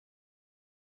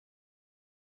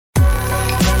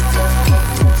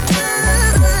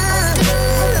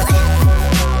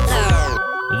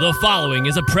The following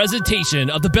is a presentation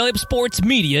of the Belly Up Sports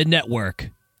Media Network.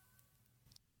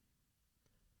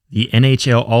 The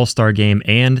NHL All-Star Game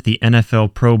and the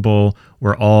NFL Pro Bowl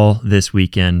were all this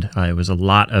weekend. It was a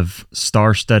lot of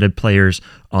star-studded players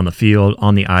on the field,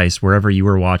 on the ice, wherever you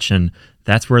were watching.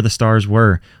 That's where the stars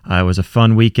were. It was a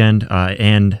fun weekend,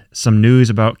 and some news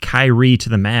about Kyrie to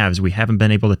the Mavs. We haven't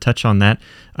been able to touch on that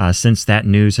since that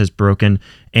news has broken.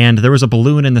 And there was a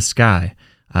balloon in the sky.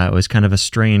 It was kind of a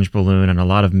strange balloon, and a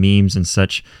lot of memes and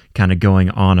such kind of going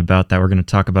on about that. We're going to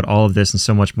talk about all of this and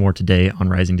so much more today on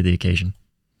Rising to the Occasion.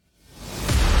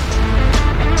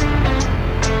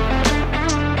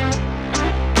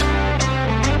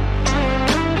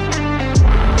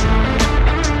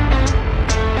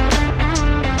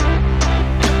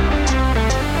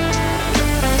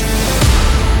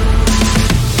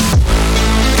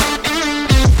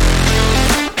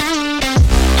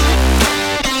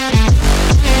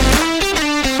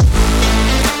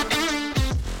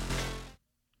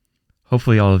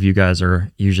 Hopefully all of you guys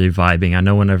are usually vibing. I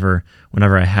know whenever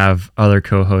I have other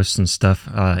co-hosts and stuff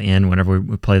whenever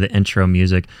we play the intro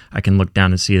music, I can look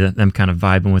down and see them kind of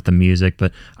vibing with the music,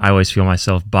 but I always feel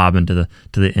myself bobbing to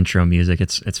the intro music.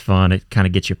 It's fun. It kind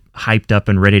of gets you hyped up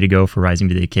and ready to go for Rising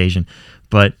to the Occasion.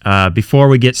 But before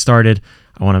we get started,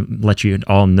 I want to let you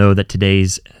all know that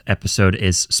today's episode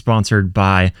is sponsored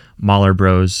by Mahler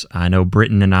Bros. I know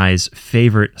Britton and I's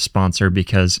favorite sponsor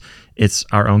because it's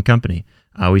our own company.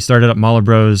 We started up Mahler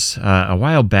Bros a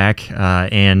while back,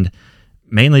 and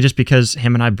mainly just because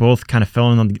him and I both kind of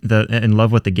fell in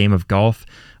love with the game of golf.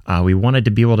 We wanted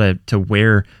to be able to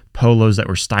wear polos that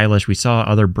were stylish. We saw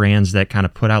other brands that kind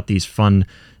of put out these fun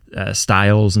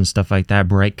styles and stuff like that,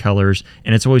 bright colors,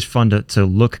 and it's always fun to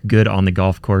look good on the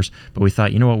golf course. But we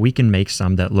thought, you know what, we can make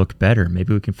some that look better.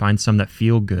 Maybe we can find some that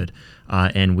feel good.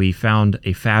 And we found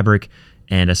a fabric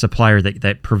and a supplier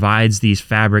that provides these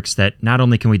fabrics that not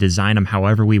only can we design them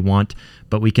however we want,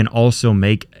 but we can also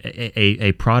make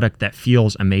a product that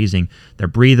feels amazing. They're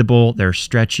breathable, they're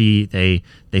stretchy, they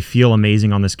feel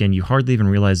amazing on the skin. You hardly even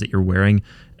realize that you're wearing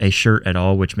a shirt at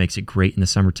all, which makes it great in the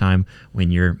summertime when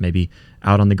you're maybe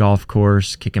out on the golf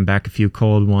course, kicking back a few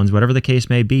cold ones, whatever the case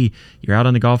may be. You're out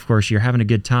on the golf course, you're having a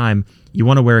good time. You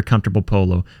want to wear a comfortable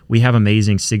polo. We have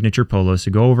amazing signature polos,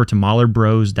 so go over to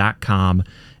MahlerBros.com.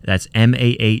 That's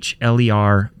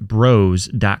MAHLER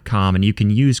bros.com, and you can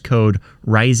use code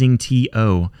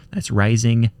RISINGTO. That's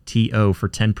RISINGTO for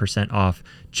 10% off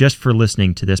just for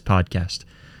listening to this podcast.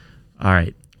 All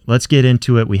right, let's get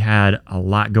into it. We had a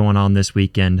lot going on this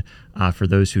weekend. For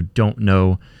those who don't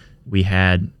know, we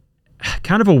had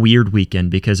kind of a weird weekend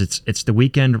because it's the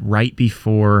weekend right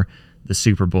before the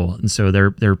Super Bowl, and so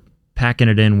they're packing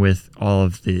it in with all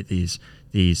of these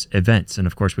events, and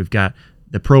of course we've got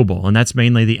the Pro Bowl, and that's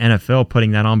mainly the NFL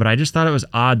putting that on, but I just thought it was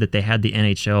odd that they had the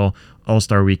NHL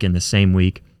All-Star Weekend the same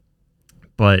week,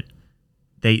 but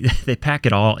they pack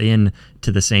it all in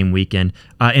to the same weekend,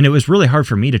 and it was really hard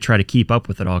for me to try to keep up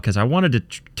with it all because I wanted to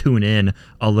tune in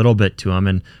a little bit to them,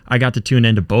 and I got to tune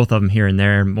into both of them here and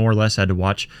there, and more or less had to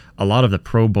watch a lot of the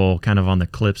Pro Bowl kind of on the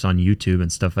clips on YouTube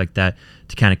and stuff like that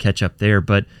to kind of catch up there,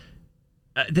 but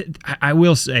I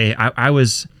will say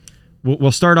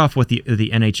We'll start off with the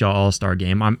NHL All-Star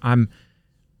Game. I'm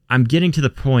getting to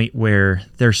the point where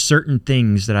there's certain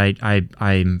things that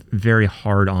I'm very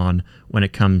hard on when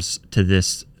it comes to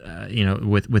this,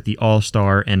 with the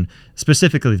All-Star and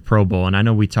specifically the Pro Bowl. And I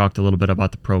know we talked a little bit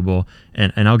about the Pro Bowl,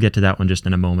 and I'll get to that one just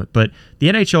in a moment. But the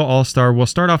NHL All-Star, we'll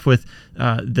start off with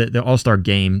the All-Star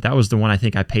Game. That was the one I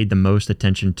think I paid the most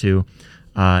attention to,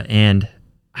 and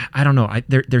I don't know.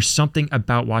 There's something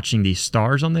about watching these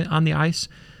stars on the ice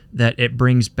that it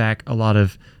brings back a lot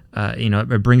of,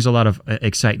 it brings a lot of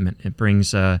excitement. It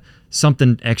brings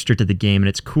something extra to the game, and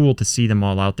it's cool to see them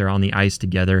all out there on the ice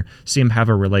together, see them have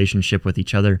a relationship with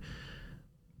each other.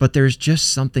 But there's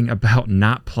just something about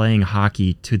not playing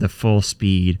hockey to the full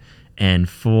speed and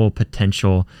full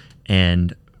potential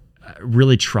and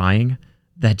really trying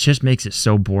that just makes it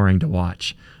so boring to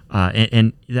watch.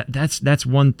 That's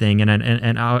one thing,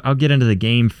 and I'll get into the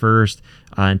game first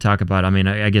and talk about.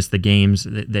 I guess the games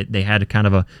that they had kind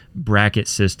of a bracket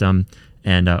system,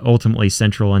 and ultimately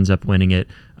Central ends up winning it.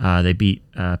 They beat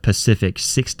Pacific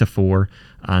 6-4,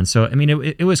 and so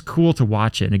it was cool to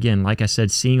watch it. And again, like I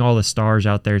said, seeing all the stars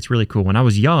out there, it's really cool. When I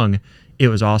was young, it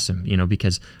was awesome,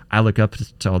 because I look up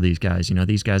to all these guys.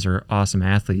 These guys are awesome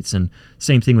athletes, and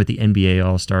same thing with the NBA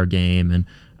All-Star Game and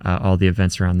all the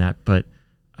events around that, but.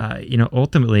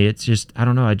 Ultimately, it's just, I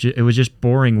don't know, it was just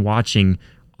boring watching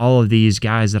all of these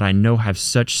guys that I know have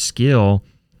such skill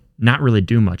not really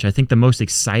do much. I think the most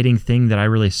exciting thing that I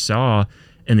really saw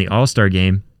in the All-Star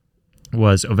Game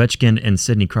was Ovechkin and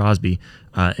Sidney Crosby,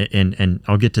 and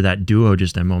I'll get to that duo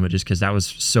just in a moment, just because that was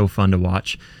so fun to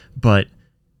watch. But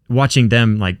watching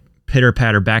them like pitter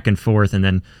patter back and forth, and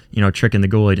then tricking the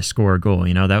goalie to score a goal,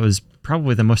 that was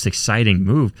probably the most exciting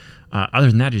move. Other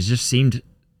than that, it just seemed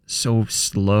so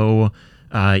slow.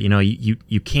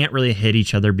 You can't really hit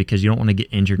each other because you don't want to get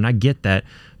injured, and I get that,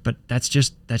 but that's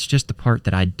just the part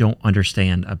that I don't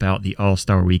understand about the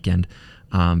All-Star Weekend.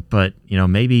 But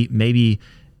maybe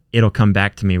it'll come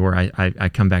back to me where I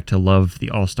come back to love the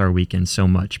All-Star Weekend so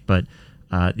much. But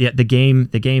the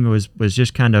game was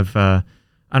just kind of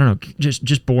I don't know,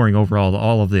 just boring overall,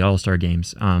 all of the All-Star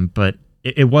games. But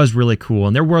it was really cool,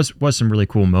 and there was some really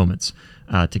cool moments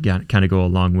to kind of go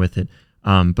along with it.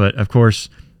 But of course,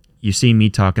 you see me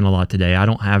talking a lot today. I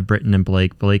don't have Britton and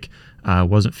Blake. Blake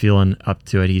wasn't feeling up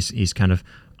to it. He's kind of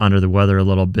under the weather a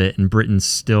little bit, and Britton's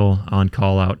still on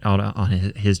call out on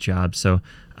his job, so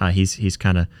he's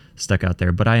kind of stuck out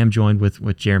there. But I am joined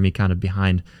with Jeremy kind of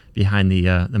behind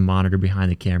the monitor,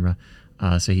 behind the camera.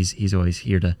 So he's always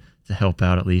here to help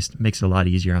out. At least makes it a lot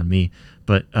easier on me.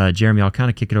 But Jeremy, I'll kind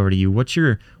of kick it over to you. What's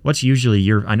usually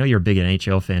your? I know you're a big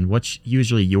NHL fan. What's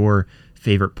usually your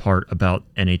favorite part about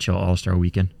NHL All-Star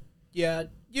Weekend? Yeah,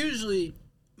 usually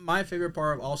my favorite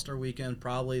part of All-Star Weekend,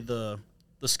 probably the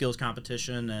skills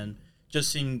competition and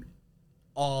just seeing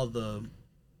all the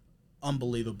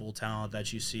unbelievable talent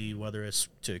that you see, whether it's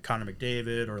to Connor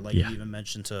McDavid or you even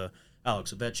mentioned to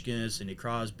Alex Ovechkin, Sidney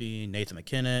Crosby, Nathan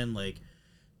McKinnon.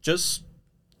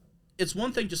 It's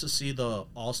one thing just to see the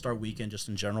All-Star Weekend just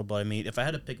in general, but I mean, if I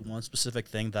had to pick one specific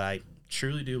thing that I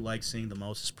truly do like seeing the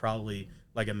most, is probably,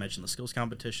 like I mentioned, the skills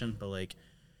competition. But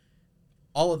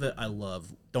all of it I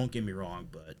love, don't get me wrong,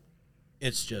 but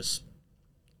it's just,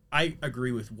 I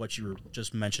agree with what you were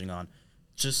just mentioning on.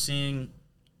 Just seeing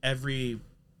every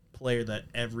player that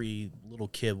every little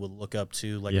kid would look up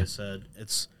to, I said,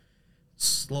 it's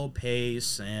slow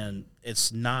pace, and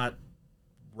it's not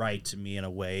right to me in a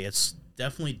way. It's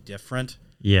definitely different.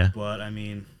 Yeah. But, I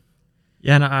mean...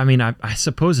 Yeah, no, I mean, I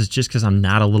suppose it's just because I'm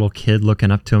not a little kid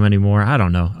looking up to him anymore. I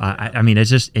don't know. I mean, it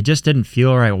just didn't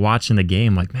feel right watching the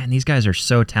game. Man, these guys are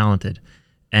so talented,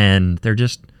 and they're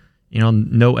just,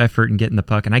 no effort in getting the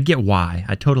puck. And I get why.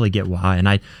 I totally get why. And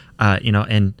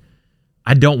and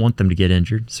I don't want them to get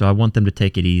injured, so I want them to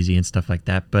take it easy and stuff like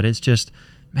that. But it's just,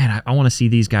 man, I want to see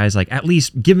these guys at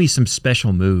least give me some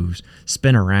special moves,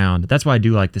 spin around. That's why I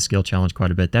do like the skill challenge quite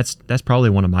a bit. That's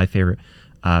probably one of my favorite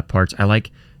parts. I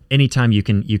like. Anytime you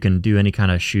can do any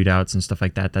kind of shootouts and stuff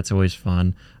like that, that's always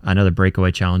fun. I know the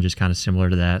breakaway challenge is kind of similar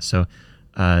to that. So,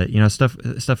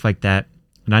 stuff like that.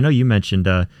 And I know you mentioned,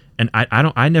 and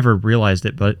I never realized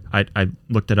it, but I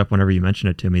looked it up whenever you mentioned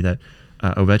it to me, that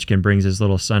Ovechkin brings his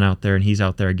little son out there, and he's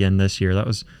out there again this year.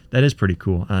 That is pretty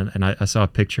cool. And I saw a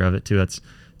picture of it too. It's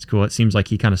cool. It seems like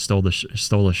he kind of stole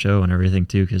the show and everything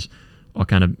too, because all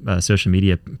kind of social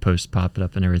media posts popped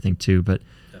up and everything too. But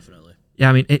yeah,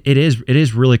 I mean, it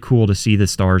is really cool to see the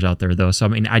stars out there, though. So, I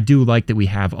mean, I do like that we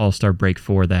have All-Star break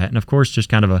for that. And, of course, just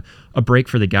kind of a break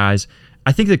for the guys.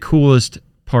 I think the coolest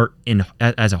part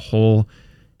as a whole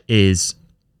is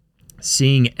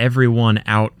seeing everyone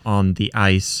out on the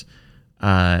ice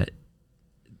that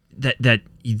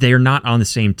they're not on the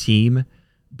same team,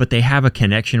 but they have a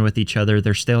connection with each other.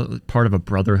 They're still part of a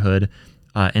brotherhood.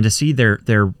 And to see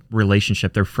their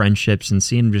relationship, their friendships, and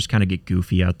seeing them just kind of get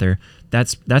goofy out there,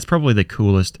 that's probably the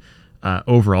coolest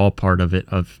overall part of it,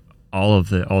 of all of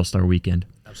the All-Star Weekend.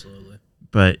 Absolutely.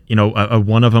 But,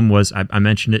 one of them was, I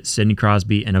mentioned it, Sidney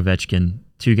Crosby and Ovechkin,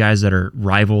 two guys that are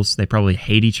rivals. They probably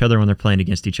hate each other when they're playing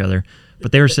against each other,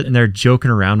 but they were sitting there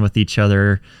joking around with each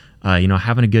other,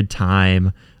 having a good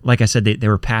time. Like I said, they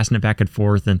were passing it back and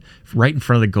forth, and right in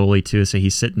front of the goalie too. So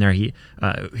he's sitting there.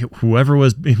 Whoever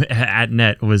was at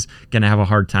net was going to have a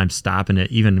hard time stopping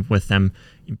it, even with them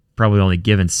probably only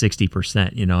given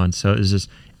 60%. And so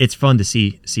it's fun to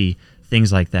see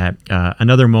things like that.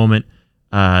 Another moment,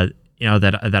 that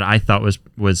I thought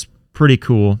was pretty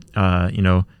cool.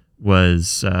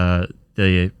 Was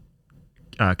the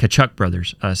Tkachuk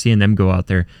brothers, seeing them go out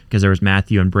there, because there was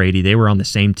Matthew and Brady. They were on the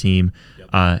same team.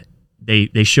 Yep.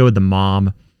 They showed the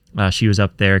mom. She was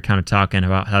up there kind of talking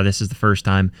about how this is the first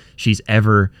time she's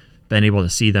ever been able to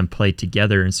see them play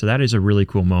together. And so that is a really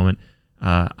cool moment.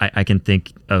 I can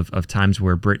think of times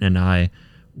where Britton and I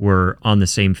were on the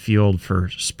same field for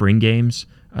spring games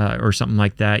or something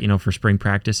like that, for spring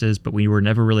practices, but we were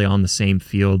never really on the same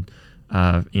field,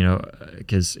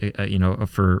 because,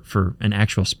 for an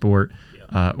actual sport,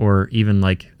 or even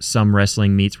like some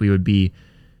wrestling meets, we would be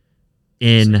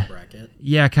in,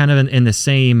 kind of in the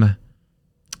same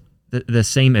the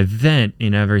same event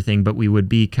and everything, but we would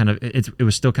be kind of it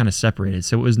was still kind of separated.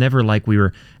 So it was never like we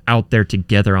were out there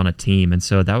together on a team. And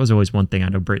so that was always one thing I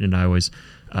know Brayton and I always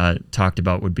talked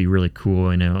about would be really cool,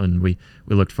 and we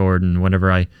looked forward. And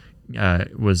whenever I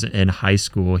was in high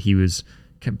school, he was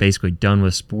basically done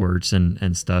with sports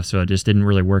and stuff, so it just didn't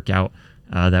really work out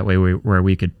that way where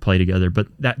we could play together. But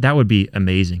that would be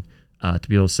amazing to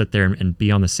be able to sit there and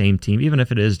be on the same team, even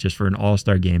if it is just for an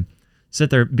all-star game.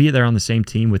 Be there on the same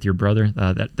team with your brother.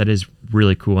 That is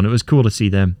really cool, and it was cool to see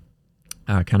them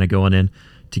kind of going in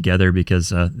together because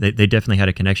they definitely had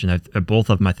a connection. Both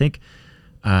of them, I think.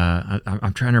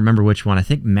 I'm trying to remember which one. I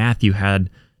think Matthew had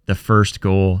the first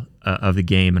goal of the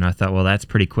game, and I thought, well, that's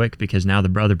pretty quick because now the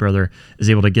brother is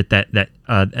able to get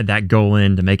that goal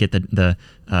in to make it the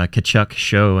Tkachuk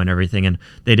show and everything, and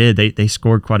they did. They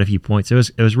scored quite a few points. It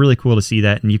was really cool to see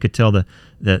that, and you could tell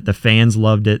the fans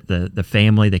loved it. The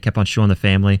family, they kept on showing the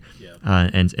family,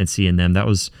 and seeing them. That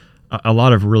was a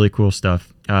lot of really cool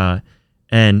stuff.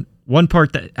 And one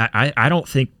part that I don't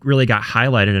think really got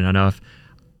highlighted enough.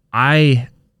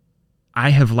 I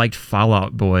have liked Fall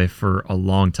Out Boy for a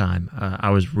long time. I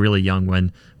was really young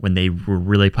when they were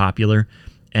really popular,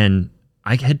 and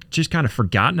I had just kind of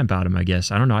forgotten about them, I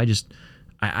guess. I don't know.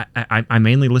 I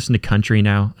mainly listen to country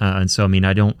now, and so I mean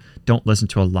I don't listen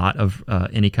to a lot of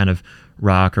any kind of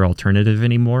rock or alternative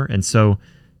anymore. And so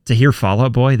to hear Fall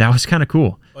Out Boy, that was kind of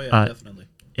cool. Oh yeah, definitely.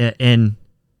 And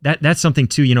that's something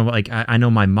too. Like I know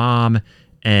my mom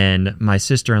and my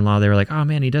sister-in-law, they were like, "Oh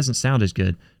man, he doesn't sound as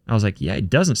good." I was like, yeah, he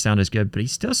doesn't sound as good, but he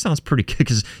still sounds pretty good,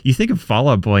 because you think of Fall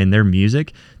Out Boy and their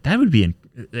music, that would be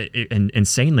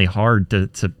insanely hard to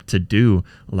do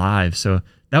live. So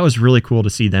that was really cool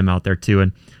to see them out there too.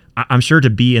 And I'm sure to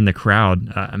be in the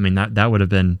crowd, I mean, that would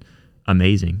have been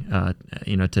amazing,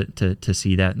 to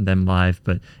see that and them live,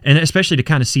 and especially to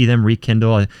kind of see them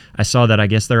rekindle. I saw that I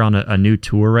guess they're on a new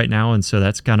tour right now, and so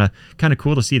that's kind of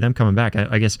cool to see them coming back.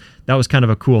 I guess that was kind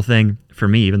of a cool thing for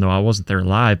me, even though I wasn't there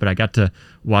live, but I got to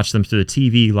watch them through the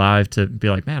TV live to be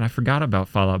like, man, I forgot about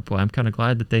Fall Out Boy. I'm kind of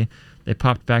glad that they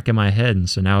popped back in my head, and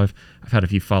so now I've had a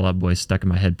few Fall Out Boys stuck in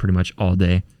my head pretty much all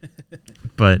day.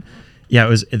 But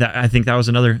yeah, I think that was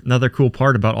another cool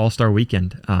part about All-Star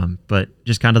Weekend. But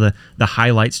just kind of the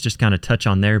highlights, just kind of touch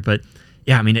on there. But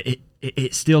yeah, I mean,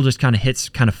 it still just kind of hits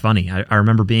kind of funny. I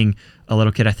remember being a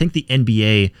little kid. I think the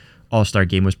NBA All-Star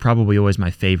Game was probably always my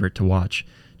favorite to watch,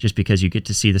 just because you get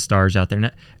to see the stars out there.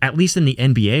 And at least in the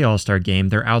NBA All-Star Game,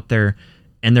 they're out there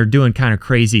and they're doing kind of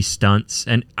crazy stunts,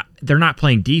 and they're not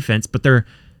playing defense, but they're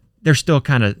still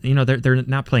kind of, they're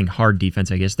not playing hard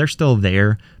defense, I guess. They're still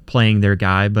there playing their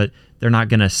guy, but they're not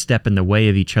going to step in the way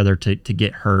of each other to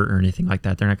get hurt or anything like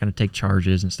that. They're not going to take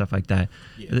charges and stuff like that.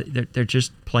 Yeah. They're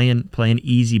just playing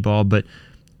easy ball, but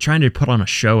trying to put on a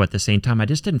show at the same time. I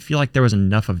just didn't feel like there was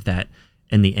enough of that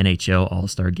in the NHL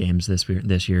All-Star Games this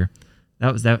year.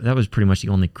 That was pretty much the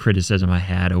only criticism I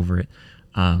had over it.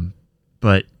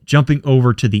 But jumping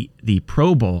over to the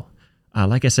Pro Bowl,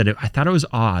 like I said, I thought it was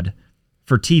odd.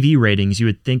 For TV ratings, you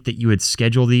would think that you would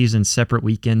schedule these in separate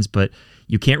weekends, but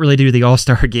you can't really do the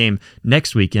All-Star Game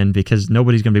next weekend because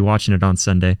nobody's going to be watching it on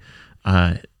Sunday.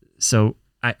 So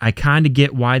I kind of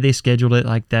get why they scheduled it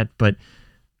like that, but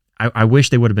I wish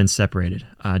they would have been separated,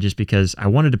 just because I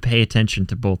wanted to pay attention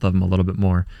to both of them a little bit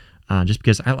more, just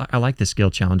because I like the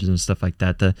skill challenges and stuff like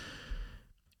that. The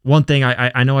one thing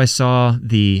I know I saw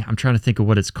I'm trying to think of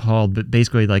what it's called, but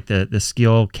basically like the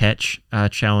skill catch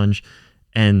challenge,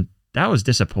 and that was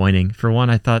disappointing. For one,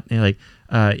 I thought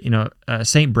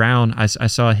St. Brown, I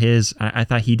saw his. I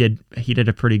thought he did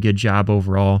a pretty good job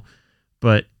overall,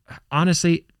 but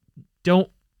honestly, don't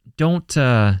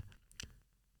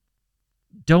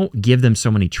give them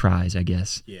so many tries, I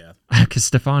guess. Yeah. Because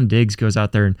Stephon Diggs goes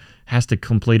out there and has to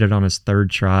complete it on his third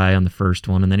try on the first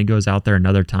one, and then he goes out there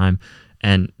another time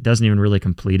and doesn't even really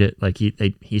complete it. Like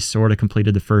he sort of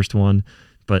completed the first one,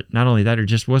 but not only that, it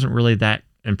just wasn't really that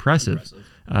impressive.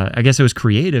 I guess it was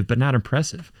creative, but not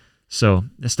impressive. So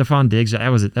Stephon Diggs, that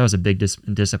was a big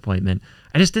disappointment.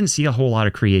 I just didn't see a whole lot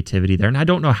of creativity there, and I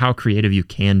don't know how creative you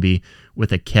can be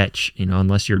with a catch,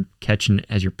 unless you're catching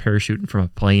as you're parachuting from a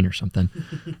plane or something.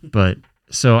 But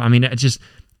so I mean,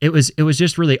 it was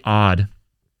just really odd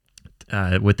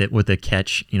with the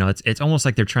catch. It's almost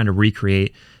like they're trying to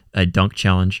recreate a dunk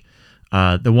challenge.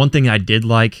 The one thing I did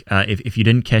like, if you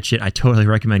didn't catch it, I totally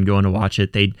recommend going to watch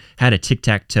it. They had a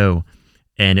tic-tac-toe,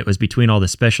 and it was between all the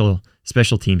special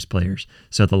teams players.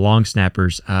 So the long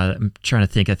snappers, I'm trying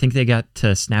to think. I think they got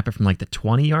to snap it from like the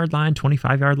 20-yard line,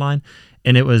 25-yard line,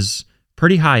 and it was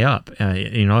pretty high up,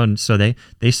 and so they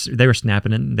were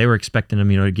snapping it, and they were expecting them,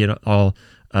 to get all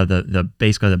the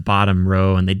basically the bottom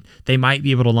row, and they might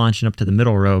be able to launch it up to the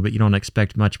middle row, but you don't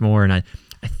expect much more. And I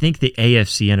think the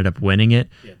AFC ended up winning it.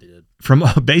 Yeah, they did. From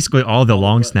basically all the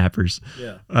long snappers.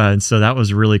 Yeah. And so that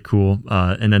was really cool.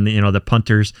 And then the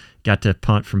punters got to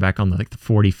punt from back on the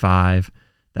 45.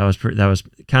 That was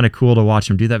kind of cool to watch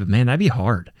them do that. But man, that'd be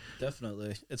hard.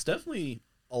 Definitely, it's definitely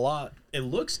a lot. It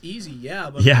looks easy, yeah,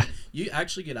 but Yeah. you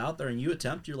actually get out there and you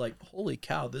attempt. You're like, holy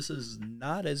cow, this is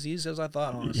not as easy as I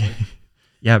thought. Honestly.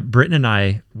 Yeah, Britton and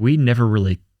I, we never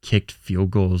really kicked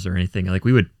field goals or anything. Like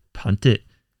we would punt it,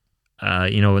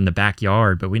 in the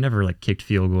backyard, but we never like kicked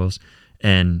field goals.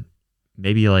 And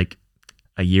maybe like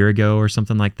a year ago or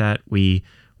something like that, we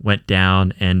went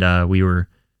down and we were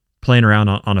playing around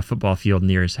on a football field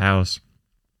near his house,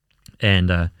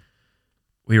 and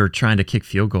we were trying to kick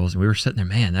field goals, and we were sitting there,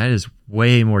 man, that is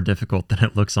way more difficult than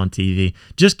it looks on TV.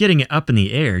 Just getting it up in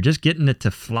the air, just getting it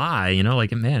to fly,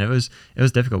 man, it was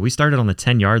difficult. We started on the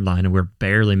 10-yard line, and we were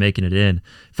barely making it in.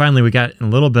 Finally, we got a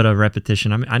little bit of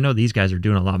repetition. I mean, I know these guys are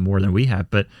doing a lot more than we have,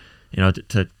 but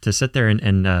to sit there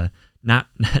and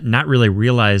not really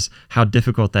realize how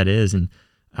difficult that is, and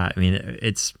I mean,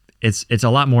 it's a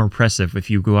lot more impressive if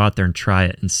you go out there and try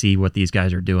it and see what these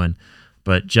guys are doing.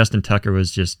 But Justin Tucker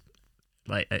was just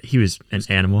like, he was an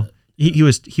animal. He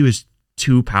was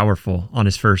too powerful on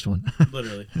his first one.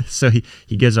 Literally. So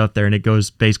he gets up there and it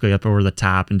goes basically up over the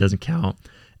top and doesn't count.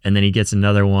 And then he gets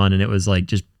another one and it was like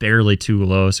just barely too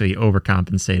low, so he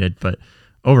overcompensated. But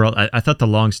overall, I thought the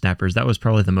long snappers, that was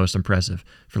probably the most impressive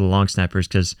for the long snappers,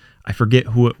 because I forget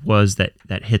who it was that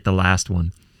hit the last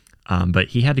one. But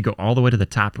he had to go all the way to the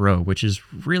top row, which is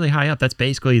really high up. That's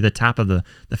basically the top of the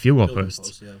field goal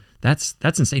post. Yeah.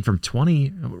 That's insane. From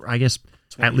 20, I guess,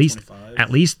 20, at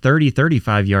least 30,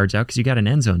 35 yards out, because you got an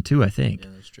end zone too, I think. Yeah,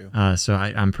 that's true. So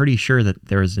I'm pretty sure that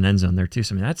there was an end zone there too.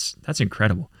 So I mean, that's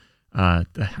incredible. I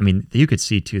mean, you could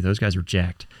see too, those guys were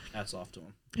jacked. Hats off to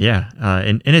them. Yeah,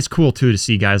 and it's cool too to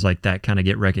see guys like that kind of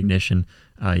get recognition.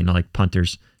 Like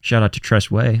punters. Shout out to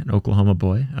Tress Way, an Oklahoma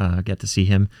boy. Got to see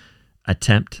him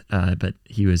attempt, but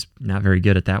he was not very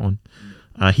good at that one.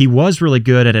 He was really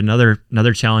good at another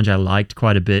challenge I liked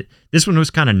quite a bit. This one was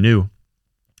kind of new.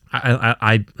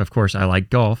 I of course I like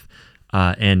golf,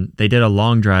 and they did a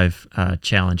long drive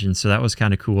challenge, and so that was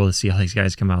kind of cool to see all these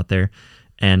guys come out there.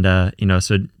 And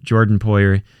so Jordan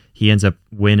Poyer, he ends up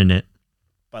winning it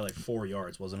by like 4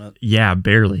 yards, wasn't it? Yeah,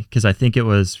 barely, because I think it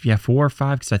was 4 or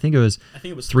 5. Because I think it was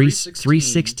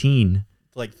 316.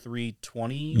 Like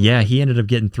 320. Yeah, he ended up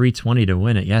getting 320 to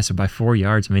win it. Yeah, so by 4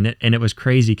 yards. I mean, and it was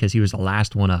crazy because he was the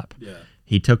last one up. Yeah.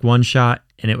 He took one shot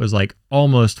and it was like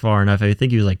almost far enough. I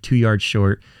think he was like 2 yards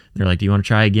short. They're like, "Do you want to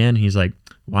try again?" And he's like,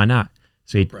 "Why not?"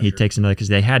 So he takes another, because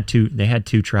they had two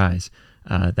tries.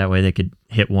 That way they could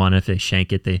hit one. If they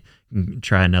shank it, they can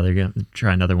try another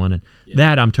one. And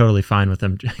that I'm totally fine with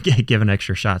them giving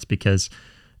extra shots, because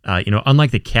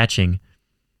unlike the catching,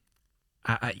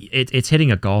 it's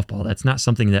hitting a golf ball. That's not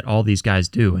something that all these guys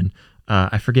do. And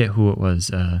I forget who it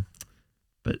was,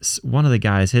 but one of the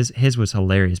guys, his was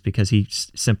hilarious, because he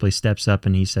simply steps up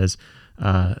and he says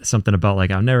something about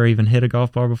like, "I've never even hit a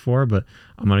golf ball before, but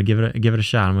I'm gonna give it a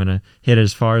shot. I'm gonna hit it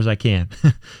as far as I can."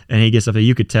 And he gets up there.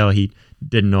 You could tell he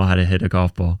didn't know how to hit a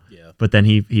golf ball. Yeah. But then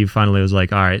he finally was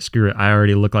like, "All right, screw it. I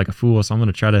already look like a fool, so I'm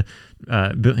gonna try to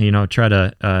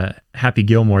Happy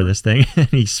Gilmore this thing." And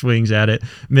he swings at it,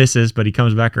 misses, but he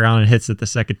comes back around and hits it the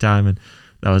second time, and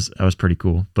that was pretty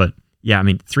cool. But yeah, I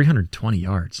mean, 320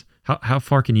 yards. How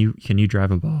far can you drive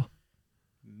a ball?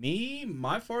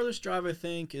 My farthest drive, I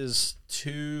think, is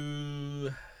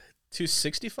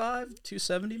 265,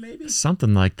 270 maybe?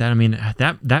 Something like that. I mean,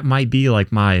 that might be like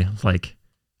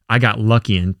I got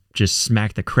lucky and just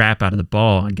smacked the crap out of the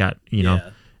ball and got,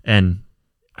 and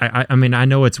I mean, I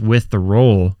know it's with the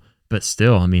roll, but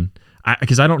still, I mean,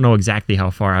 because I don't know exactly how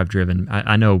far I've driven.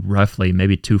 I know roughly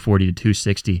maybe 240 to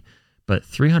 260, but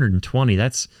 320,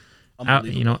 that's out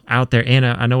there. And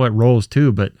I know it rolls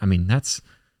too, but I mean, that's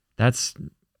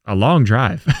a long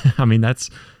drive. I mean, that's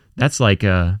like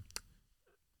a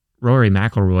Rory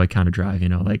McIlroy kind of drive,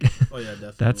 like, oh yeah,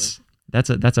 definitely.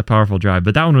 That's a powerful drive.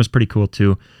 But that one was pretty cool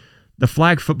too. The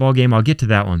flag football game, I'll get to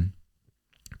that one,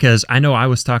 because I know I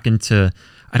was talking to,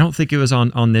 I don't think it was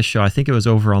on this show, I think it was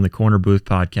over on the Corner Booth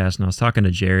podcast, and I was talking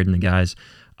to Jared and the guys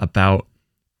about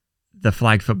the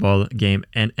flag football game,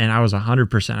 and I was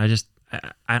 100%.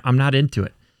 I'm not into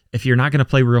it. If you're not going to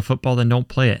play real football, then don't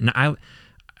play it. And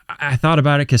I thought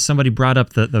about it because somebody brought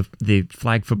up the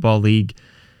flag football league,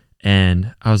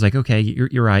 and I was like, okay,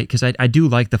 you're right, because I do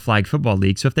like the flag football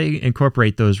league. So if they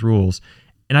incorporate those rules,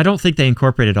 and I don't think they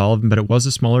incorporated all of them, but it was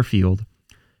a smaller field,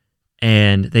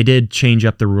 and they did change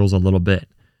up the rules a little bit.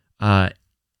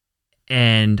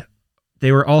 and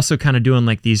they were also kind of doing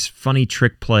like these funny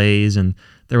trick plays, and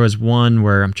there was one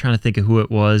where I'm trying to think of who it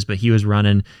was, but he was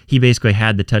running. He basically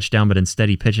had the touchdown, but instead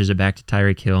he pitches it back to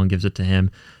Tyreek Hill and gives it to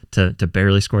him to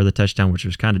barely score the touchdown, which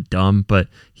was kind of dumb, but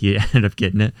he ended up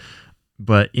getting it.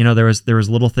 But there was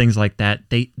little things like that.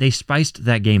 They spiced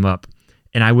that game up,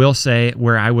 and I will say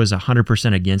where I was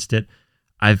 100% against it,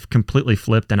 I've completely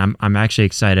flipped, and I'm actually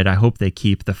excited. I hope they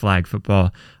keep the flag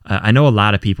football. I know a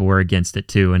lot of people were against it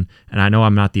too, and I know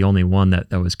I'm not the only one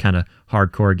that was kind of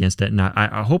hardcore against it, and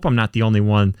I hope I'm not the only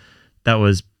one that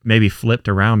was maybe flipped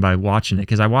around by watching it,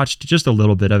 because I watched just a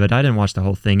little bit of it. I didn't watch the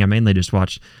whole thing. I mainly just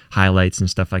watched highlights and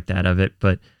stuff like that of it,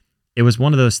 but it was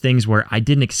one of those things where I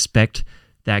didn't expect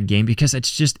that game, because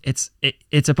it's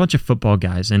a bunch of football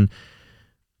guys, and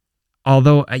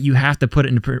although you have to put it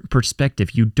in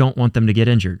perspective, you don't want them to get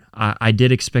injured. I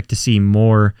did expect to see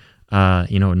more,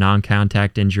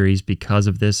 non-contact injuries because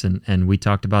of this, and we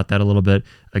talked about that a little bit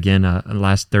again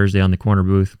last Thursday on the Corner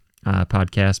Booth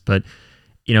podcast. But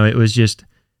it was just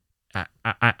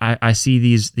I see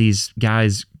these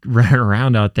guys running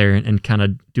around out there and kind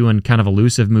of doing kind of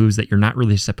elusive moves that you're not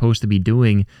really supposed to be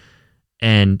doing,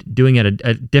 and doing it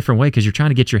a different way because you're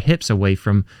trying to get your hips away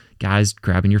from guys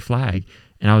grabbing your flag.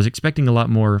 And I was expecting a lot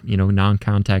more,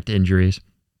 non-contact injuries.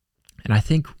 And I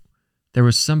think there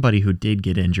was somebody who did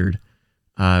get injured.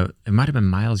 It might have been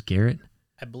Myles Garrett.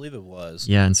 I believe it was.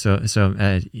 Yeah, and so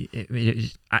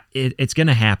it's going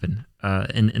to happen.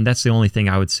 And that's the only thing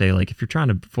I would say. Like, if you're trying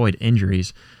to avoid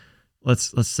injuries,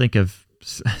 let's think of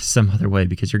some other way,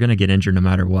 because you're going to get injured no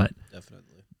matter what.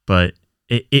 Definitely. But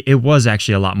it was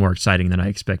actually a lot more exciting than I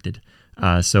expected.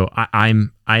 So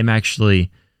I'm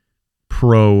actually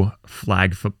pro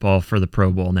flag football for the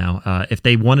Pro Bowl now. If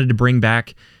they wanted to bring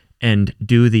back and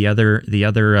do the other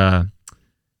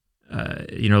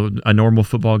a normal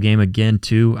football game again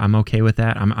too, I'm okay with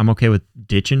that. I'm okay with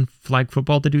ditching flag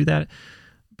football to do that.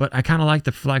 But I kind of like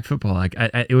the flag football. Like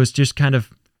it was just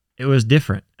it was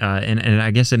different, and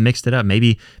I guess it mixed it up.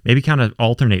 Maybe kind of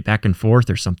alternate back and forth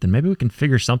or something. Maybe we can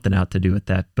figure something out to do with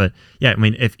that. But yeah, I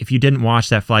mean, if you didn't watch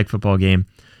that flag football game,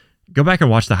 go back and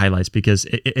watch the highlights, because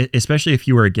especially if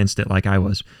you were against it like I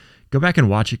was, go back and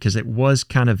watch it, because it was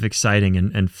kind of exciting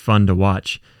and fun to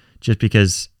watch, just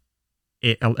because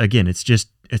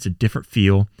it's a different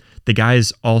feel. The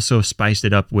guys also spiced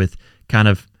it up with kind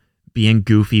of being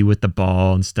goofy with the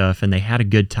ball and stuff, and they had a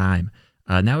good time.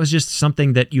 And that was just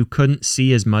something that you couldn't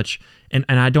see as much. And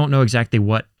I don't know exactly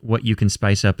what you can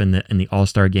spice up in the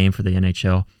All-Star game for the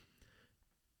NHL,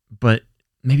 but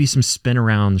maybe some spin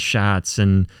around shots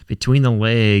and between the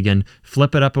leg and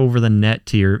flip it up over the net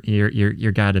to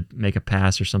your guy to make a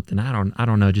pass or something. I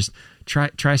don't know. Just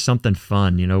try something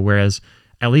fun, whereas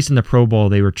at least in the Pro Bowl,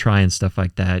 they were trying stuff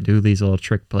like that, do these little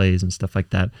trick plays and stuff like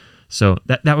that. So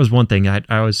that was one thing.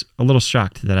 I was a little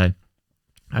shocked that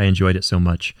I enjoyed it so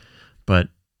much, but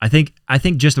I think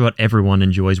just about everyone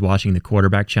enjoys watching the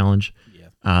quarterback challenge.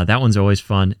 Yeah. That one's always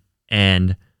fun.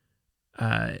 And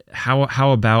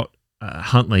how about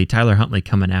Tyler Huntley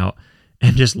coming out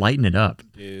and just lighting it up,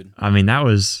 dude? I mean, that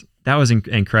was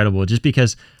incredible. Just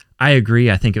because I agree,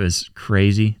 I think it was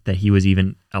crazy that he was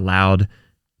even allowed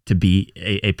to be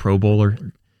a Pro Bowler.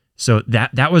 So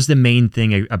that was the main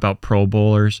thing about Pro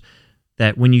Bowlers,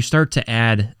 that when you start to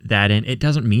add that in, it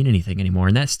doesn't mean anything anymore,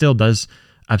 and that still does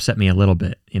upset me a little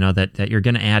bit. That you're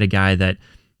going to add a guy that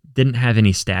didn't have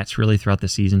any stats really throughout the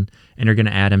season, and you're going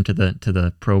to add him to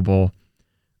the Pro Bowl.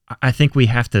 I think we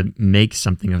have to make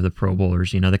something of the Pro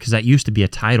Bowlers, because that used to be a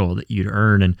title that you'd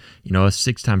earn, and a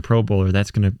 6-time Pro Bowler,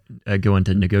 that's going to go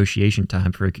into negotiation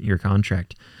time for your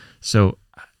contract. So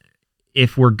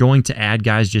if we're going to add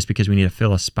guys just because we need to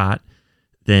fill a spot,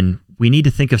 then we need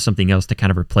to think of something else to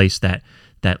kind of replace that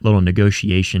little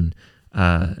negotiation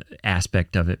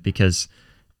aspect of it, because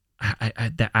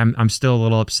I'm still a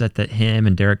little upset that him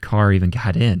and Derek Carr even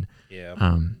got in.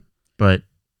 Yeah. But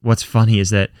what's funny is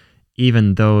that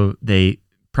even though they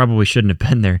probably shouldn't have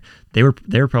been there, they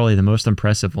were probably the most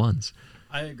impressive ones.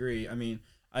 I agree. I mean,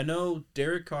 I know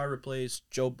Derek Carr replaced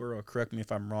Joe Burrow. Correct me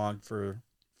if I'm wrong for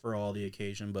all the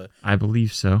occasion, but I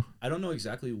believe so. I don't know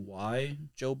exactly why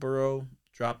Joe Burrow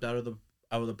dropped out of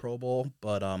the Pro Bowl,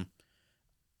 but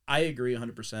I agree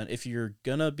 100%. If you're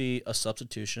gonna be a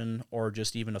substitution or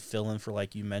just even a fill-in for,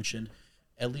 like you mentioned,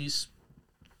 at least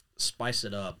spice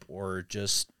it up, or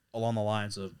just along the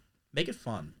lines of make it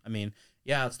fun. I mean,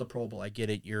 yeah, it's the Pro Bowl. I get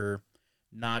it. You're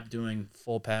not doing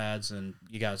full pads, and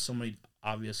you got so many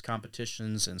obvious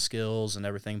competitions and skills and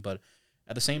everything, but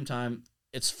at the same time,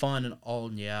 it's fun and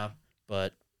all, yeah,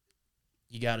 but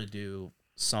you got to do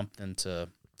something to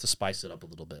spice it up a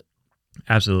little bit.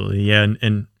 Absolutely, yeah,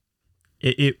 and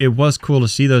it was cool to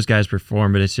see those guys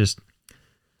perform, but it's just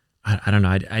I don't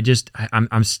know.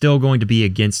 I'm still going to be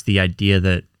against the idea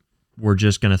that we're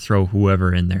just going to throw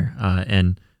whoever in there.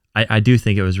 And I do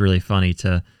think it was really funny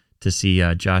to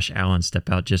see Josh Allen step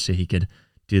out just so he could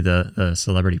do the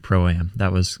Celebrity Pro-Am.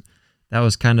 That was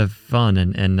kind of fun,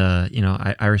 and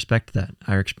I respect that.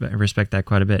 I respect that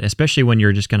quite a bit, especially when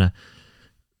you're just gonna.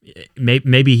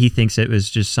 Maybe he thinks it was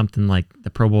just something like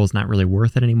the Pro Bowl is not really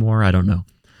worth it anymore. I don't know,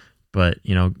 but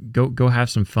go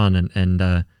have some fun, and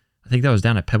I think that was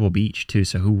down at Pebble Beach too.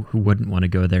 So who wouldn't want to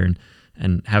go there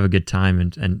and have a good time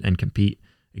and compete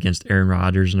against Aaron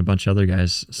Rodgers and a bunch of other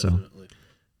guys. Definitely. So,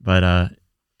 but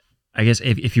I guess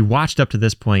if you watched up to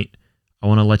this point, I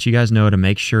want to let you guys know to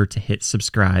make sure to hit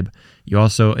subscribe. You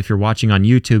also, if you're watching on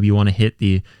YouTube, you want to hit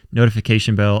the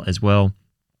notification bell as well,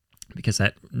 because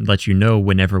that lets you know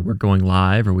whenever we're going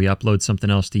live or we upload something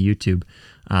else to YouTube.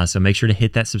 So make sure to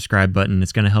hit that subscribe button.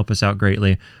 It's going to help us out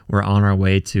greatly. We're on our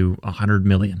way to 100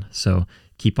 million. So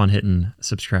keep on hitting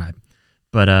subscribe.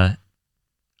 But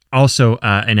also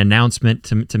an announcement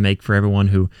to make for everyone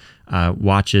who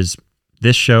watches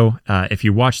this show. If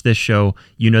you watch this show,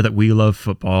 you know that we love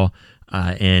football.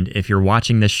 And if you're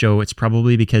watching this show, it's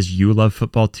probably because you love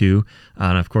football too.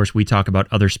 And of course, we talk about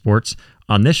other sports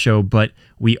on this show, but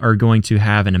we are going to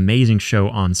have an amazing show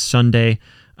on Sunday,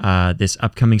 this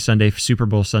upcoming Sunday, Super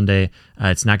Bowl Sunday.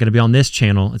 It's not going to be on this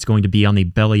channel. It's going to be on the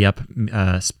Belly Up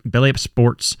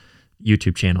Sports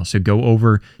YouTube channel. So go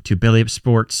over to Belly Up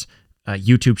Sports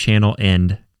YouTube channel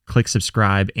and click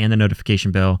subscribe and the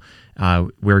notification bell.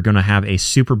 We're going to have a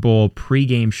Super Bowl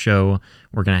pregame show.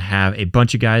 We're going to have a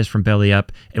bunch of guys from Belly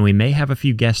Up, and we may have a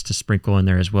few guests to sprinkle in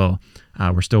there as well.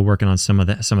 We're still working on some of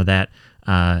that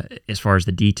as far as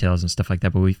the details and stuff like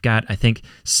that. But we've got, I think,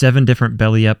 7 different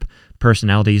Belly Up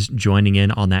personalities joining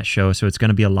in on that show. So it's going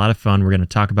to be a lot of fun. We're going to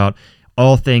talk about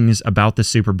all things about the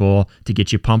Super Bowl to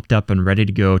get you pumped up and ready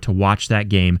to go to watch that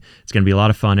game. It's going to be a lot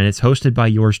of fun, and it's hosted by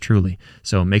yours truly.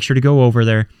 So make sure to go over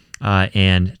there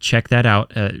and check that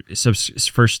out.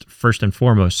 First and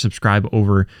foremost, subscribe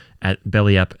over at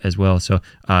Belly Up as well. So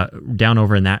down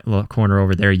over in that little corner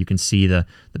over there, you can see the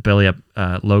Belly Up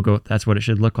logo. That's what it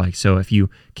should look like. So if you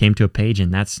came to a page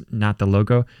and that's not the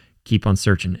logo, keep on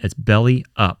searching. It's Belly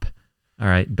Up. All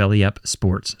right, Belly Up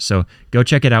Sports. So go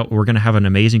check it out. We're going to have an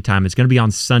amazing time. It's going to be on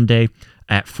Sunday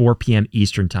at 4 p.m.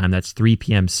 Eastern Time. That's 3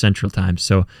 p.m. Central Time.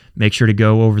 So make sure to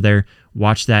go over there,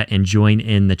 watch that, and join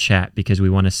in the chat because we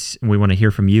want to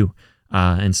hear from you.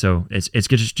 And so it's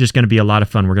just going to be a lot of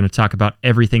fun. We're going to talk about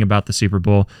everything about the Super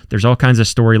Bowl. There's all kinds of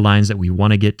storylines that we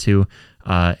want to get to,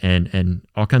 and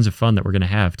all kinds of fun that we're going to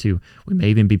have too. We may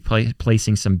even be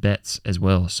placing some bets as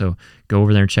well. So go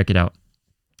over there and check it out.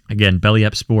 Again, Belly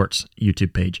Up Sports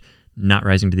YouTube page, not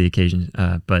rising to the occasion,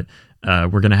 but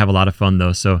we're going to have a lot of fun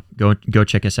though. So go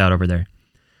check us out over there.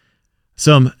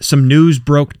 Some news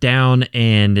broke down,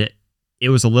 and it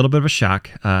was a little bit of a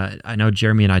shock. I know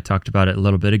Jeremy and I talked about it a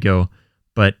little bit ago,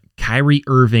 but Kyrie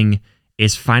Irving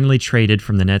is finally traded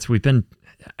from the Nets. We've been,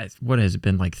 what has it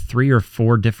been, like 3 or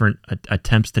 4 different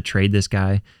attempts to trade this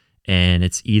guy, and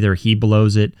it's either he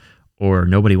blows it or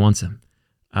nobody wants him.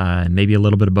 Maybe a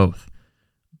little bit of both.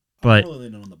 But I'm really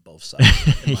known on the both sides,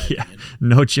 in my yeah, opinion.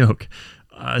 no joke.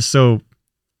 So,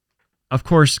 of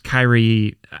course,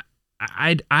 Kyrie,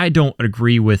 I don't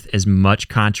agree with as much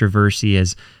controversy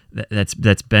as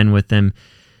that's been with him,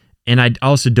 and I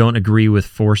also don't agree with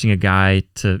forcing a guy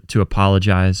to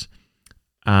apologize.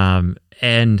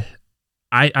 And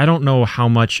I don't know how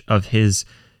much of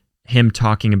him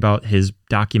talking about his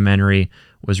documentary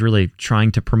was really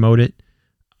trying to promote it,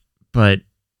 but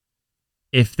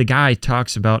if the guy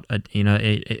talks about,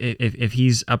 if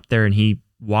he's up there and he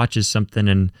watches something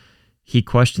and he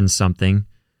questions something,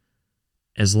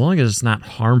 as long as it's not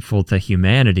harmful to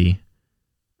humanity,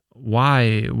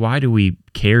 why do we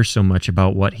care so much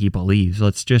about what he believes?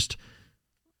 Let's just,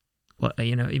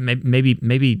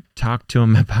 maybe talk to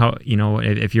him about,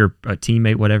 if you're a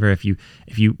teammate, whatever, if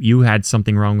you had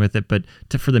something wrong with it, but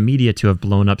for the media to have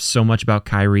blown up so much about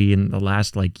Kyrie in the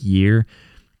last year,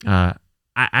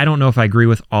 I don't know if I agree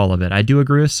with all of it. I do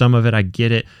agree with some of it. I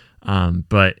get it.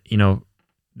 But,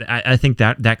 I think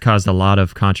that caused a lot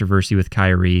of controversy with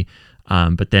Kyrie.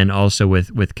 But then also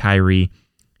with Kyrie,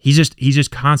 he's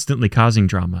just constantly causing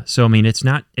drama. So, I mean, it's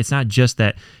not just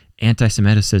that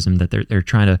anti-Semitism that they're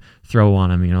trying to throw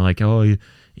on him,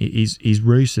 he's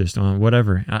racist or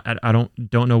whatever. I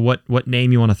don't know what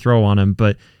name you want to throw on him,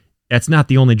 but that's not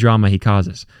the only drama he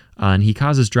causes. And he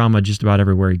causes drama just about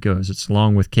everywhere he goes. It's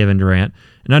along with Kevin Durant.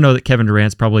 And I know that Kevin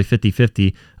Durant's probably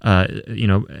 50-50,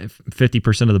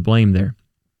 50% of the blame there.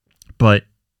 But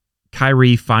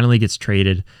Kyrie finally gets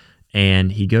traded,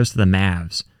 and he goes to the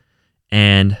Mavs.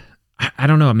 And I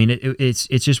don't know. I mean, it's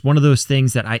just one of those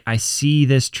things that I see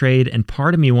this trade, and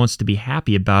part of me wants to be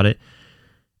happy about it,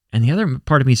 and the other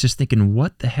part of me is just thinking,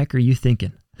 what the heck are you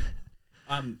thinking?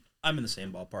 I'm in the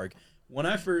same ballpark. When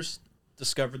I first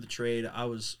discovered the trade, I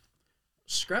was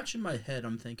scratching my head.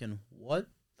 I'm thinking, what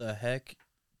the heck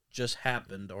just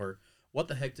happened, or what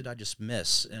the heck did I just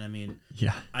miss? And I mean,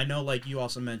 yeah, I know, like you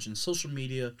also mentioned, social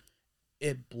media,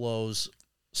 it blows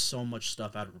so much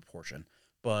stuff out of proportion.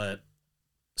 But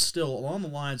still, along the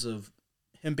lines of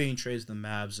him being traded to the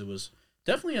Mavs, it was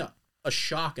definitely a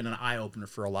shock and an eye-opener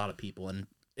for a lot of people. And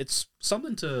it's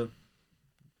something to,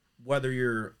 whether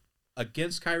you're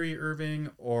against Kyrie Irving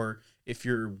or if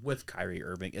you're with Kyrie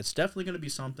Irving, it's definitely going to be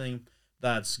something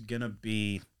that's going to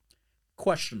be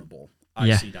questionable,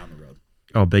 I see down the road.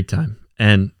 Oh, big time.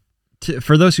 And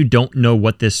for those who don't know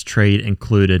what this trade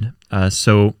included,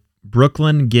 so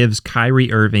Brooklyn gives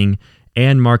Kyrie Irving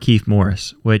and Markieff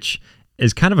Morris, which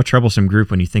is kind of a troublesome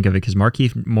group when you think of it, because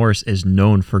Markieff Morris is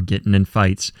known for getting in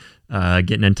fights,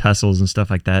 getting in tussles and stuff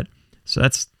like that. So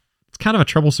it's kind of a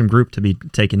troublesome group to be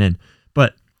taken in.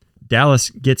 But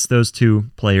Dallas gets those two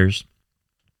players.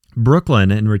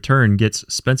 Brooklyn, in return, gets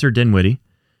Spencer Dinwiddie,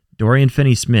 Dorian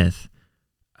Finney-Smith.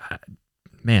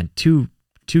 Man, two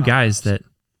guys that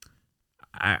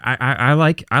I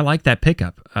like that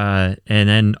pickup. And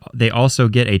then they also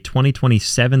get a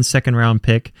 2027 second-round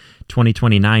pick,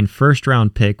 2029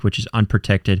 first-round pick, which is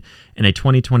unprotected, and a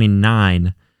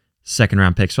 2029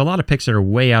 second-round pick. So a lot of picks that are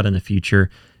way out in the future.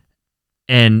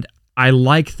 And I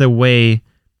like the way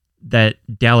that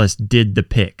Dallas did the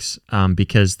picks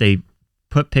because they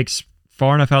put picks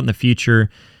far enough out in the future,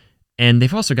 and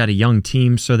they've also got a young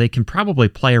team, so they can probably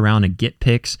play around and get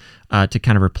picks to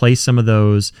kind of replace some of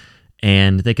those,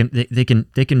 and they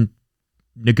can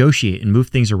negotiate and move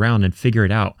things around and figure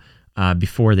it out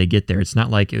before they get there. It's not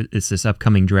like it's this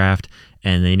upcoming draft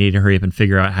and they need to hurry up and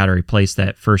figure out how to replace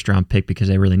that first round pick because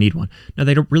they really need one. No,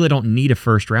 they really don't need a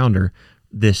first rounder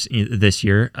this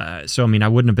year. So I mean, I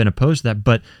wouldn't have been opposed to that,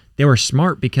 but they were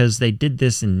smart because they did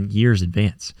this in years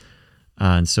advance.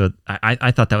 And so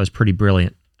I thought that was pretty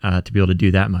brilliant to be able to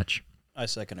do that much. I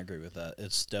second agree with that.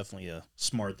 It's definitely a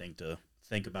smart thing to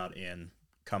think about and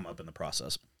come up in the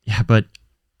process. Yeah, but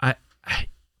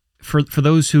for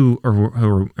those who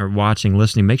are watching,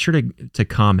 listening, make sure to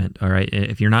comment. All right,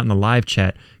 if you're not in the live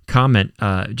chat, comment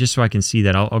just so I can see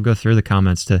that. I'll go through the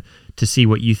comments to see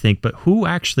what you think. But who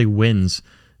actually wins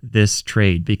this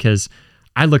trade? Because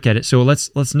I look at it. So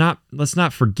let's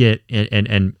not forget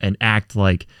and act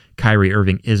like Kyrie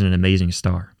Irving isn't an amazing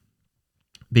star,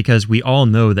 because we all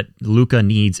know that Luka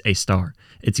needs a star.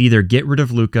 It's either get rid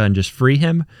of Luka and just free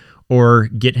him, or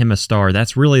get him a star.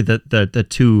 That's really the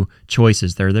two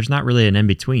choices there. There's not really an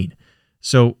in-between.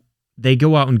 So they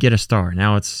go out and get a star.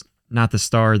 Now, it's not the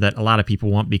star that a lot of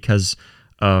people want because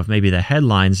of maybe the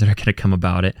headlines that are going to come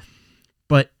about it,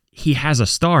 but he has a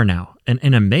star now,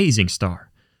 an amazing star.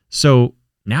 So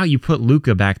now you put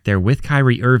Luka back there with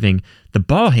Kyrie Irving. The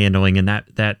ball handling in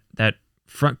that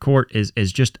front court is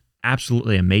just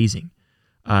absolutely amazing.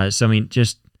 So, I mean,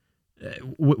 just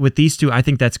with these two, I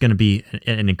think that's going to be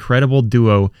an incredible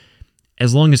duo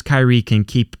as long as Kyrie can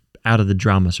keep out of the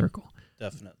drama circle.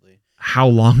 Definitely. How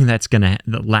long that's going to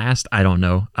last, I don't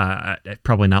know.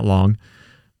 Probably not long,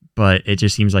 but it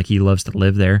just seems like he loves to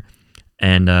live there.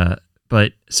 And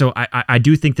but so I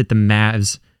do think that the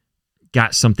Mavs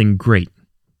got something great,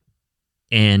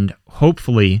 and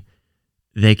hopefully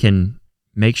they can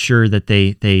make sure that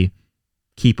they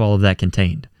keep all of that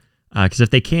contained. Because if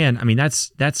they can, I mean,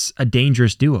 that's a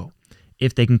dangerous duo.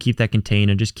 If they can keep that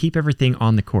contained and just keep everything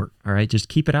on the court, all right, just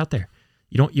keep it out there.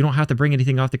 You don't have to bring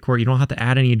anything off the court. You don't have to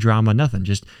add any drama, nothing.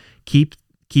 Just keep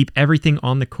everything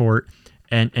on the court,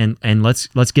 and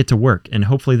let's get to work. And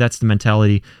hopefully that's the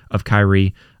mentality of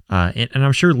Kyrie. And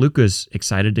I'm sure Luka's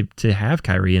excited to have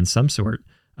Kyrie in some sort.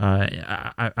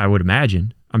 I would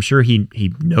imagine. I'm sure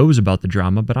he knows about the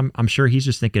drama, but I'm sure he's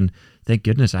just thinking, thank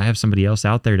goodness I have somebody else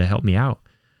out there to help me out.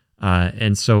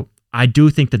 And so I do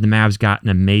think that the Mavs got an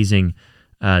amazing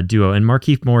duo, and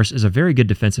Markieff Morris is a very good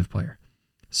defensive player.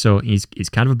 So he's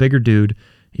kind of a bigger dude.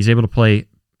 He's able to play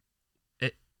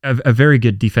a very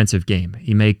good defensive game.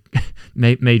 He may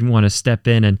want to step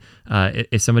in, and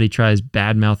if somebody tries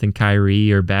bad-mouthing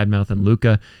Kyrie or bad-mouthing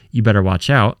Luka, you better watch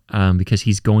out because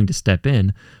he's going to step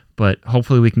in. But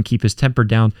hopefully we can keep his temper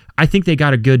down. I think they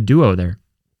got a good duo there.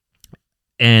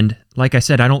 And like I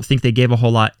said, I don't think they gave a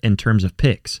whole lot in terms of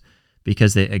picks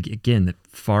because they're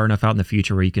far enough out in the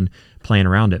future where you can plan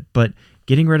around it. But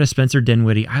getting rid of Spencer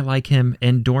Dinwiddie, I like him,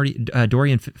 and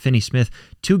Dorian Finney-Smith,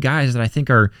 two guys that I think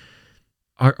are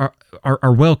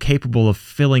are well capable of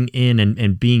filling in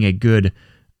and being a good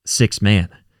sixth man.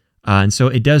 And so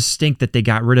it does stink that they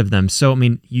got rid of them. So, I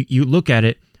mean, you look at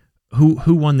it,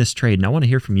 who won this trade? And I want to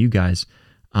hear from you guys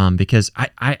because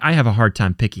I have a hard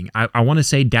time picking. I want to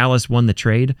say Dallas won the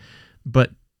trade,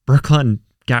 but Brooklyn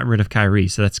got rid of Kyrie,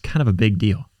 so that's kind of a big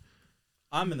deal.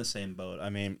 I'm in the same boat. I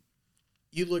mean,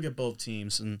 you look at both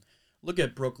teams and look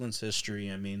at Brooklyn's history.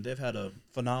 I mean, they've had a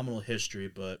phenomenal history,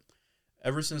 but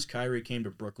ever since Kyrie came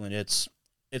to Brooklyn, it's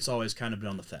always kind of been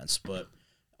on the fence. But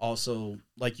also,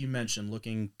 like you mentioned,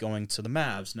 going to the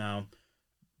Mavs now,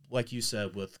 like you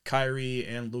said, with Kyrie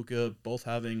and Luka both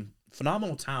having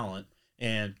phenomenal talent,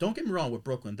 and don't get me wrong, with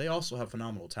Brooklyn, they also have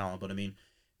phenomenal talent. But I mean,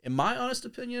 in my honest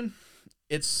opinion,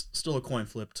 it's still a coin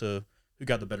flip to who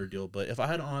got the better deal. But if I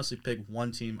had to honestly pick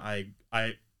one team, I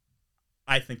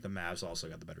think the Mavs also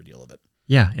got the better deal of it.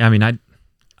 Yeah, I mean,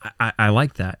 I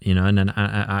like that, you know, and then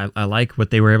I like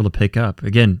what they were able to pick up.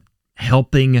 Again,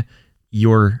 helping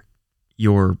your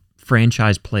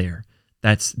franchise player.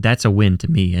 That's a win to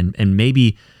me. And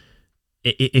maybe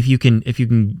if you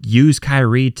can use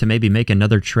Kyrie to maybe make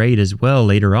another trade as well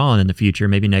later on in the future,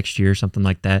 maybe next year, something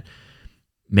like that,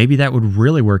 maybe that would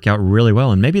really work out really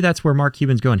well. And maybe that's where Mark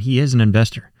Cuban's going. He is an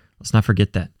investor. Let's not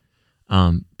forget that.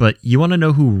 But you want to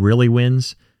know who really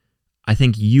wins? I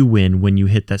think you win when you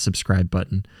hit that subscribe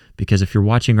button, because if you're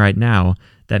watching right now,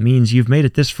 that means you've made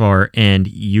it this far and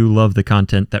you love the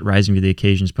content that Rising to the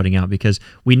Occasion is putting out, because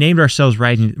we named ourselves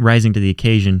Rising to the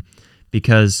Occasion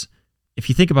because if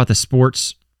you think about the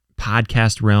sports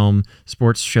podcast realm,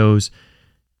 sports shows,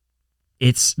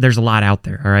 there's a lot out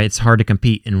there, all right? It's hard to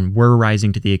compete, and we're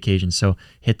rising to the occasion. So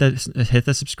hit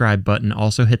the subscribe button,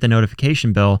 also hit the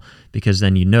notification bell, because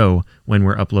then you know when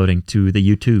we're uploading to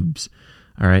the YouTubes.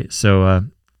 All right. So,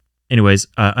 anyways,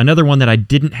 another one that I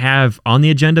didn't have on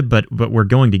the agenda, but we're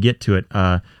going to get to it.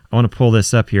 I want to pull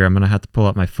this up here. I'm going to have to pull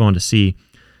up my phone to see.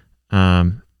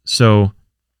 So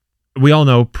we all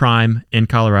know Prime in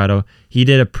Colorado. He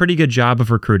did a pretty good job of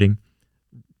recruiting,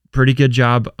 pretty good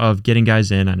job of getting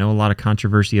guys in. I know a lot of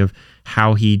controversy of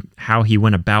how he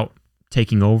went about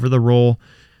taking over the role.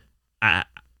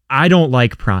 I don't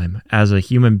like Prime as a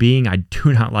human being. I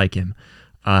do not like him,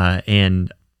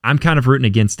 and I'm kind of rooting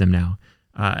against him now.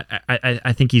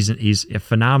 I think he's a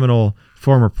phenomenal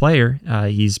former player.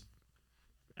 He's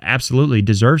absolutely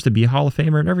deserves to be a Hall of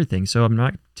Famer and everything. So I'm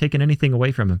not taking anything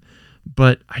away from him.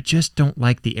 But I just don't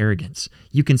like the arrogance.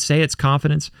 You can say it's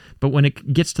confidence, but when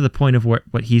it gets to the point of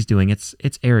what he's doing, it's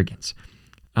arrogance.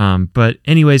 But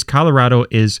anyways, Colorado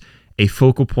is a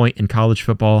focal point in college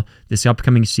football this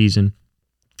upcoming season,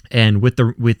 and with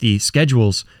the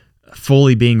schedules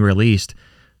fully being released,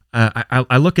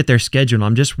 I look at their schedule and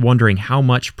I'm just wondering how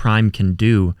much Prime can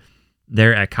do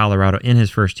there at Colorado in his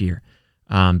first year.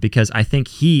 Because I think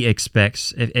he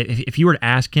expects, if you were to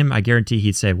ask him, I guarantee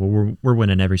he'd say, well, we're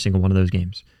winning every single one of those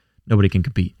games. Nobody can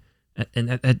compete.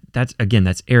 And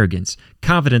that's arrogance.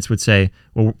 Confidence would say,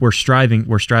 well, we're striving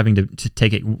to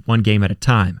take it one game at a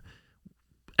time.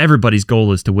 Everybody's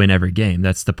goal is to win every game.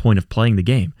 That's the point of playing the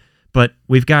game. But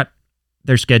we've got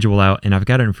their schedule out, and I've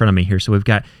got it in front of me here. So we've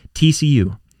got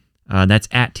TCU. That's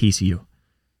at TCU.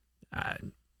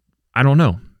 I don't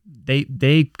know.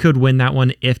 They could win that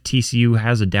one if TCU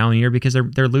has a down year, because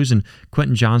they're losing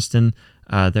Quentin Johnston.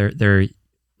 They're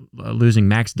losing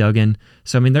Max Duggan.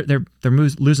 So I mean they're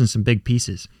losing some big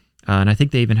pieces. And I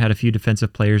think they even had a few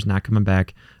defensive players not coming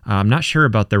back. I'm not sure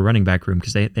about their running back room,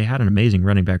 because they had an amazing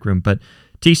running back room. But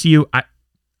TCU,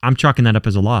 I'm chalking that up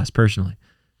as a loss personally.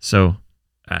 So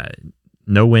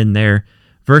no win there.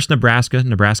 Versus Nebraska.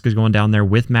 Nebraska's going down there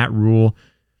with Matt Rule.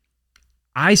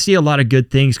 I see a lot of good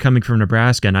things coming from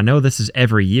Nebraska, and I know this is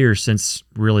every year since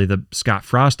really the Scott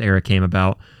Frost era came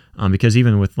about, because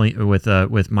even with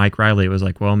Mike Riley, it was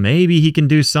like, well, maybe he can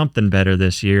do something better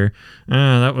this year.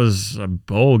 That was a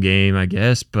bowl game, I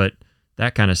guess, but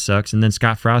that kind of sucks. And then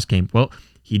Scott Frost came. Well,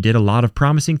 he did a lot of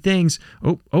promising things.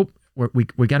 We're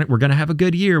gonna have a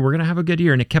good year. We're gonna have a good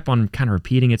year, and it kept on kind of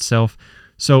repeating itself.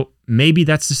 So maybe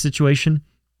that's the situation.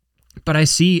 But I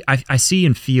see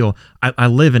and feel, I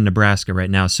live in Nebraska right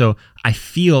now, so I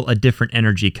feel a different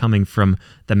energy coming from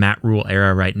the Matt Rule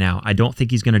era right now. I don't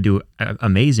think he's going to do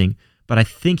amazing, but I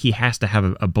think he has to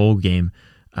have a bowl game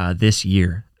this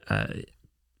year.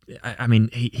 I mean,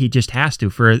 he just has to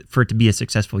for it to be a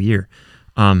successful year.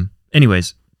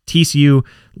 Anyways, TCU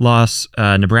loss,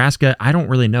 Nebraska, I don't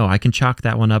really know. I can chalk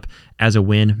that one up as a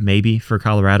win maybe for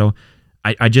Colorado.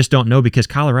 I just don't know, because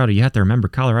Colorado, you have to remember,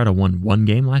 Colorado won one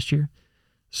game last year.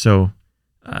 So,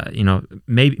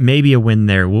 maybe a win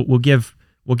there. We'll give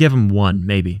them one,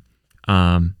 maybe.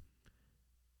 I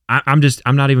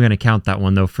I'm not even going to count that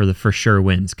one though for the for sure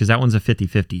wins, because that one's a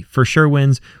 50-50. For sure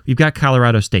wins, we've got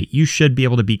Colorado State. You should be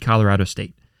able to beat Colorado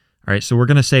State. All right, so we're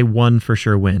going to say one for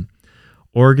sure win.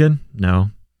 Oregon,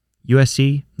 no.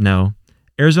 USC, no.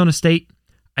 Arizona State,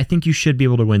 I think you should be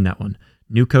able to win that one.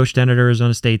 New coach down at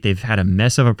Arizona State. They've had a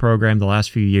mess of a program the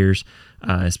last few years,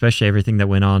 especially everything that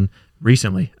went on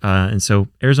recently. And so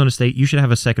Arizona State, you should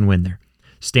have a second win there.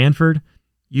 Stanford,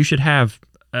 you should have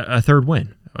a third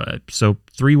win. So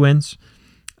 3 wins.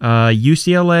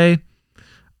 UCLA,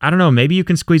 I don't know. Maybe you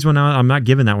can squeeze one out. I'm not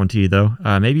giving that one to you, though.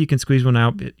 Maybe you can squeeze one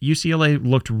out. UCLA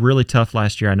looked really tough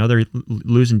last year. I know they're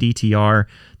losing DTR.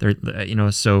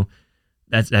 So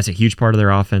that's a huge part of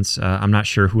their offense. I'm not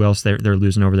sure who else they're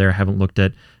losing over there. I haven't looked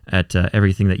at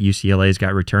everything that UCLA's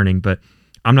got returning, but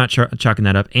I'm not chalking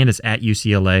that up. And it's at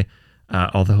UCLA,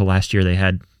 although last year they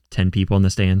had 10 people in the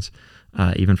stands,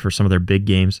 even for some of their big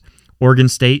games. Oregon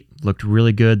State looked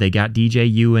really good. They got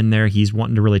DJU in there. He's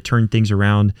wanting to really turn things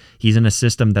around. He's in a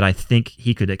system that I think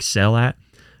he could excel at.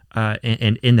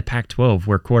 And in the Pac-12,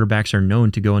 where quarterbacks are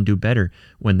known to go and do better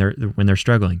when they're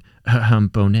struggling.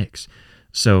 Bo Nix.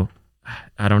 So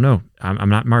I don't know. I'm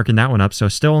not marking that one up. So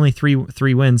still only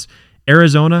three wins.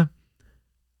 Arizona,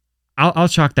 I'll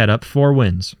chalk that up. 4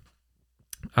 wins.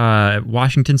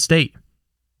 Washington State,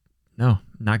 no,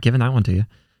 not giving that one to you.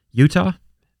 Utah,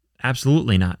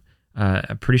 absolutely not.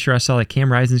 I'm pretty sure I saw that Cam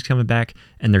Rising's coming back,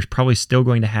 and they're probably still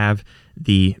going to have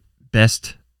the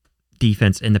best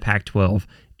defense in the Pac-12,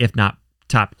 if not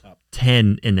top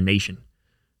 10 in the nation.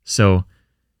 So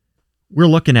we're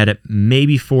looking at it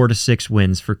maybe 4 to 6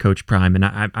 wins for Coach Prime, and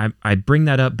I bring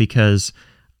that up because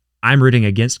I'm rooting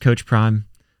against Coach Prime.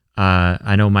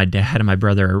 I know my dad and my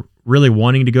brother are really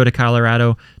wanting to go to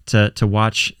Colorado to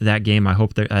watch that game. I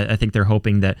think they're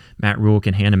hoping that Matt Rule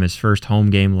can hand him his first home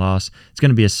game loss. It's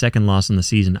going to be his second loss in the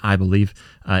season, I believe,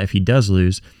 if he does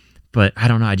lose. But I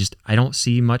don't know. I don't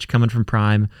see much coming from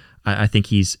Prime. I think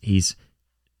he's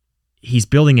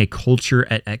building a culture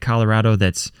at Colorado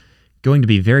that's going to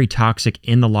be very toxic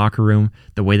in the locker room,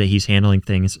 the way that he's handling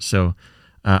things. So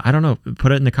I don't know.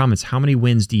 Put it in the comments. How many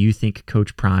wins do you think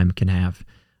Coach Prime can have?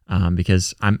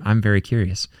 Because I'm very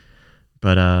curious.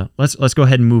 But let's go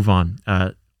ahead and move on.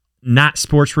 Not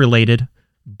sports related,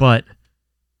 but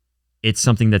it's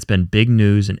something that's been big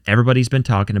news and everybody's been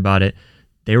talking about it.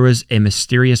 There was a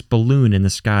mysterious balloon in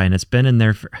the sky, and it's been in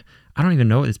there for, I don't even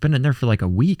know, it's been in there for like a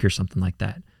week or something like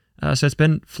that. So it's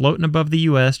been floating above the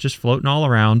U.S., just floating all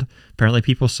around. Apparently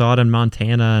people saw it in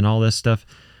Montana and all this stuff.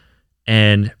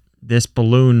 And this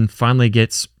balloon finally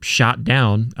gets shot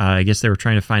down. I guess they were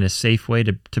trying to find a safe way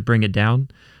to bring it down.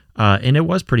 And it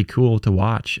was pretty cool to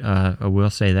watch. I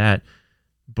will say that.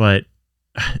 But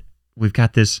we've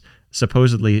got this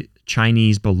supposedly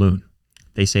Chinese balloon.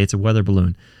 They say it's a weather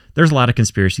balloon. There's a lot of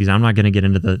conspiracies. I'm not going to get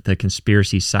into the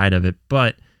conspiracy side of it.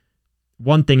 But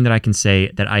one thing that I can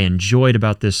say that I enjoyed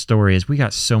about this story is we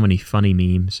got so many funny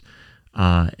memes.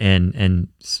 And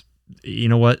you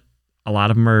know what? A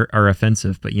lot of them are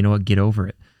offensive, but you know what? Get over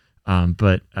it.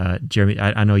 But Jeremy,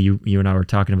 I know you and I were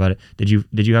talking about it. Did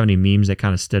you have any memes that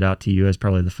kind of stood out to you as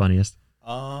probably the funniest?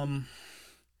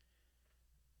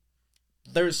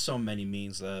 There's so many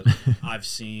memes that I've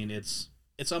seen. It's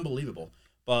unbelievable.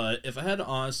 But if I had to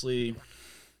honestly,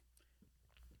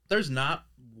 there's not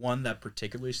one that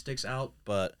particularly sticks out,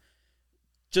 but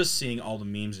just seeing all the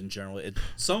memes in general,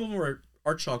 some of them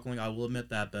are chuckling. I will admit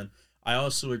that, but I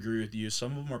also agree with you.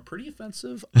 Some of them are pretty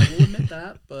offensive. I will admit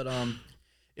that, but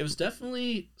it was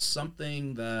definitely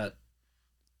something that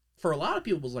for a lot of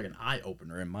people was like an eye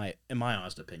opener in my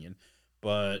honest opinion.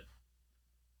 But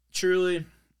truly,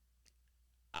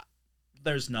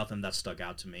 there's nothing that stuck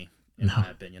out to me in my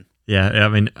opinion. Yeah, I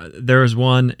mean, there was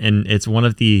one, and it's one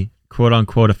of the quote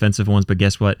unquote offensive ones. But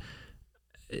guess what?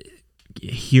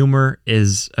 Humor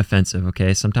is offensive.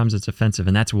 Okay, sometimes it's offensive,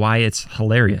 and that's why it's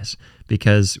hilarious,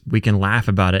 because we can laugh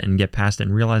about it and get past it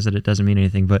and realize that it doesn't mean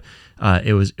anything. But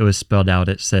it was spelled out.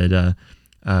 It said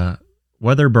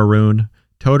weather balloon,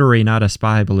 totally not a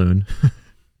spy balloon.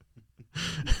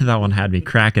 That one had me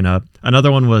cracking up.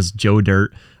 Another one was Joe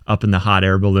Dirt up in the hot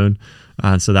air balloon.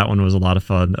 So that one was a lot of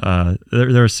fun.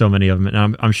 There are so many of them.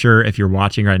 And I'm sure if you're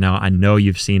watching right now, I know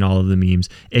you've seen all of the memes.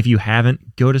 If you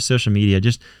haven't, go to social media.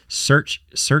 Just search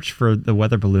for the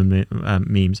weather balloon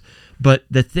memes. But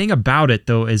the thing about it,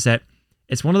 though, is that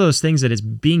it's one of those things that is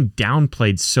being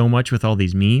downplayed so much with all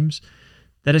these memes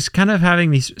that it's kind of having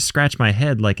me scratch my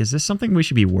head. Like, is this something we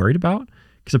should be worried about?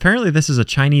 Because apparently this is a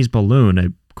Chinese balloon,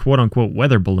 a quote-unquote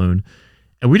weather balloon.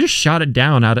 And we just shot it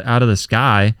down out of the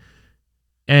sky.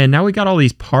 And now we got all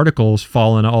these particles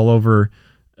falling all over,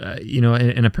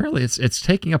 and apparently it's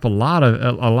taking up a lot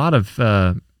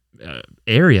of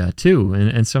area too.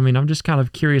 And so, I mean, I'm just kind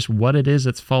of curious what it is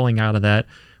that's falling out of that.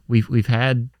 We've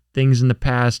had things in the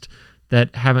past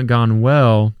that haven't gone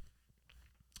well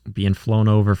being flown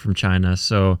over from China.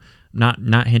 So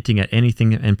not hinting at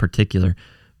anything in particular,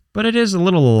 but it is a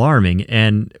little alarming,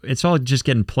 and it's all just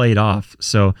getting played off.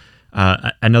 So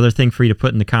another thing for you to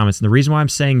put in the comments, and the reason why I'm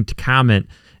saying to comment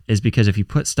is because if you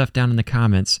put stuff down in the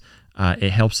comments,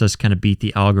 it helps us kind of beat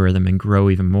the algorithm and grow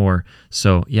even more.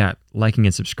 So yeah, liking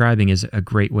and subscribing is a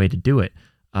great way to do it.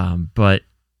 But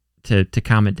to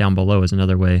comment down below is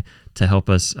another way to help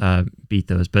us beat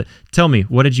those. But tell me,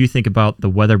 what did you think about the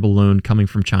weather balloon coming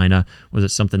from China? Was it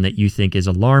something that you think is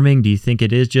alarming? Do you think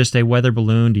it is just a weather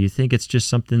balloon? Do you think it's just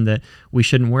something that we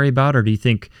shouldn't worry about? Or do you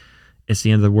think it's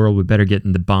the end of the world? We better get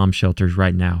in the bomb shelters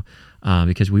right now,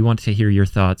 because we want to hear your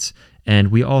thoughts.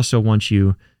 And we also want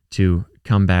you to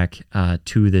come back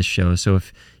to this show. So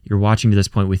if you're watching to this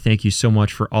point, we thank you so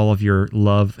much for all of your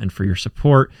love and for your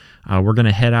support. We're going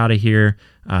to head out of here.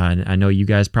 I know you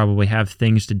guys probably have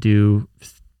things to do,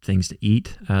 things to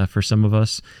eat for some of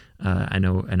us. I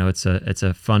know it's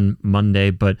a fun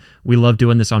Monday, but we love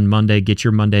doing this on Monday. Get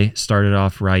your Monday started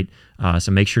off right.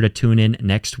 So make sure to tune in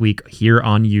next week here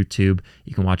on YouTube.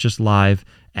 You can watch us live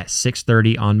at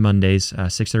 6:30 on Mondays,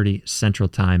 6:30 Central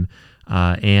Time.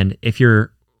 And if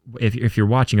you're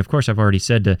watching, of course, I've already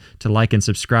said to like and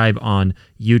subscribe on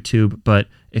YouTube, but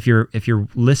if you're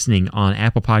listening on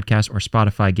Apple Podcasts or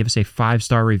Spotify, give us a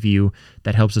 5-star review.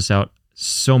 That helps us out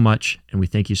so much, and we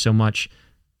thank you so much.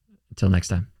 Until next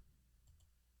time.